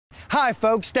Hi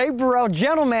folks, Dave Burrell,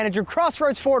 General Manager,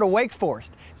 CrossRoads Ford of Wake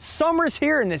Forest. Summer's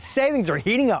here and the savings are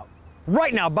heating up.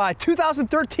 Right now, buy a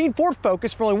 2013 Ford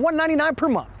Focus for only $199 per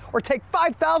month, or take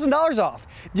 $5,000 off.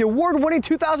 The award-winning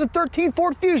 2013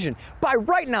 Ford Fusion, buy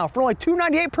right now for only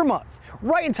 $298 per month.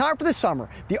 Right in time for the summer,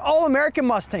 the All-American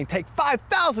Mustang, take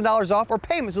 $5,000 off or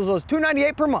payments as low as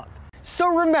 $298 per month. So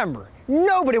remember,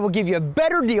 nobody will give you a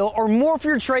better deal or more for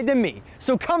your trade than me.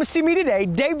 So come see me today,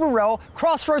 Dave Burrell,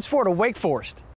 CrossRoads Ford of Wake Forest.